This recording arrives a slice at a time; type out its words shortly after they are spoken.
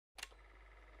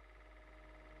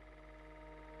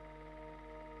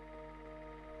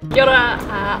Waiora,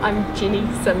 I'm Jenny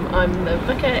Sim. I'm the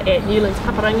vicar at Newlands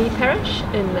Paparangi Parish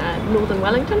in northern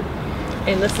Wellington,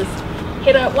 and this is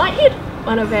Heather Whitehead,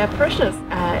 one of our parishioners.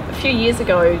 A few years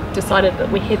ago decided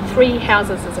that we had 3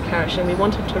 houses as a parish and we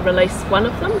wanted to release one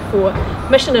of them for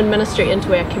mission and ministry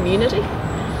into our community.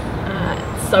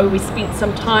 So we spent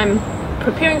some time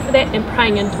preparing for that and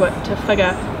praying into it to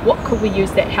figure what could we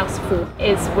use that house for.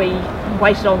 As we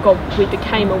waited on God, we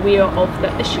became aware of the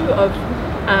issue of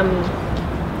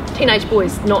teenage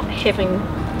boys not having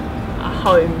a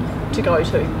home to go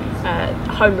to.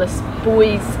 Homeless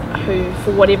boys who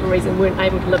for whatever reason weren't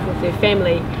able to live with their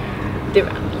family. There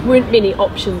weren't many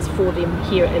options for them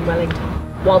here in Wellington.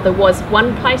 While there was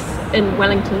one place in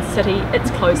Wellington City,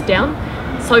 it's closed down.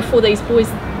 So for these boys,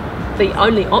 the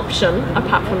only option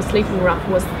apart from sleeping rough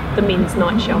was the men's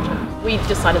night shelter. We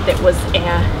decided that was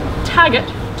our target,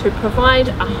 to provide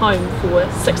a home for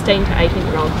 16 to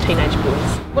 18-year-old teenage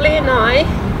boys. Willie and I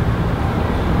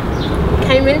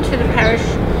came into the parish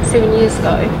 7 years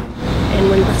ago, and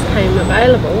when this came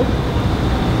available,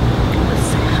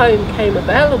 this home came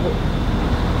available,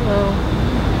 well,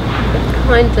 it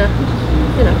kind of,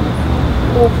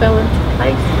 all fell into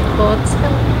place with God's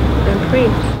help and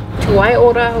prayer. Te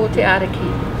Waiora or Te Ariki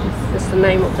is the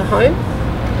name of the home.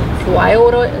 Te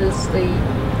Waiora is the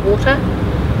water.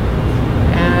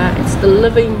 It's the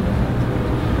living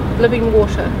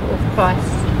water of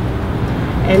Christ,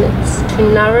 and it's to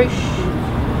nourish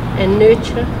and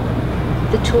nurture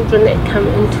the children that come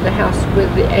into the house,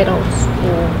 whether they're adults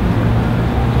or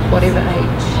whatever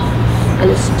age. And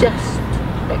it's just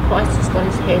that Christ has got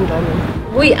his hand on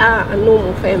them. We are a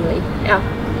normal family. Our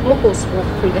mokos walk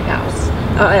through the house.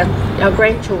 Our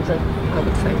grandchildren, I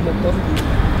would say moko.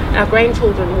 Our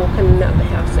grandchildren walk in and out the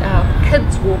house. Our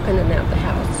kids walk in and out the house.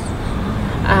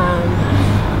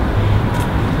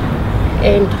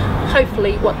 And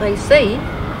hopefully what they see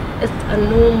is a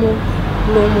normal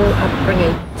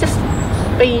upbringing. Just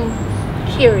being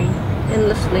caring and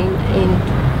listening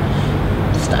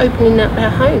and just opening up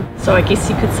our home. So I guess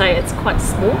you could say it's quite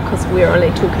small because we're only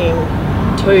talking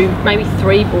 2, maybe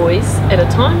 3 boys at a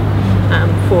time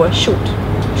for a short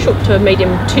to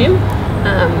medium term,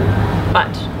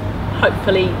 but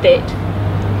hopefully that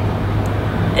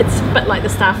it's a bit like the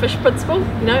starfish principle,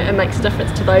 it makes a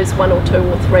difference to those 1 or 2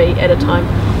 or 3 at a time,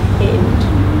 and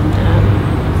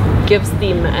gives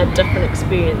them a different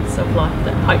experience of life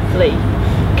that hopefully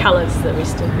colours the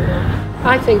rest of their life.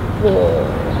 I think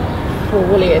for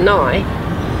Willie and I,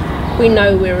 we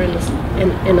know we're in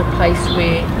a place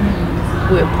where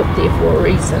we're put there for a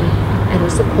reason, and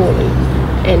it's a calling,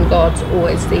 and God's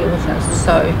always there with us.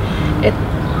 So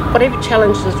whatever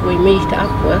challenges we meet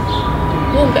up with,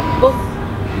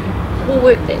 we'll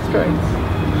work that through,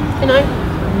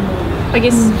 I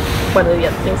guess one of the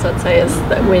other things I'd say is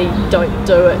that we don't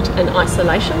do it in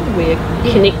isolation. We're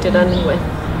connected in with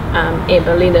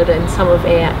Amber Leonard and some of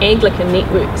our Anglican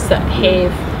networks that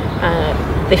have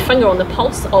their finger on the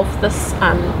pulse of this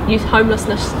youth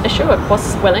homelessness issue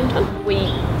across Wellington.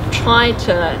 We try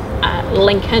to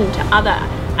link into other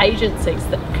agencies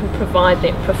that can provide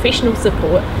that professional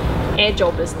support. Our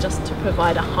job is just to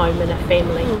provide a home and a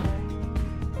family.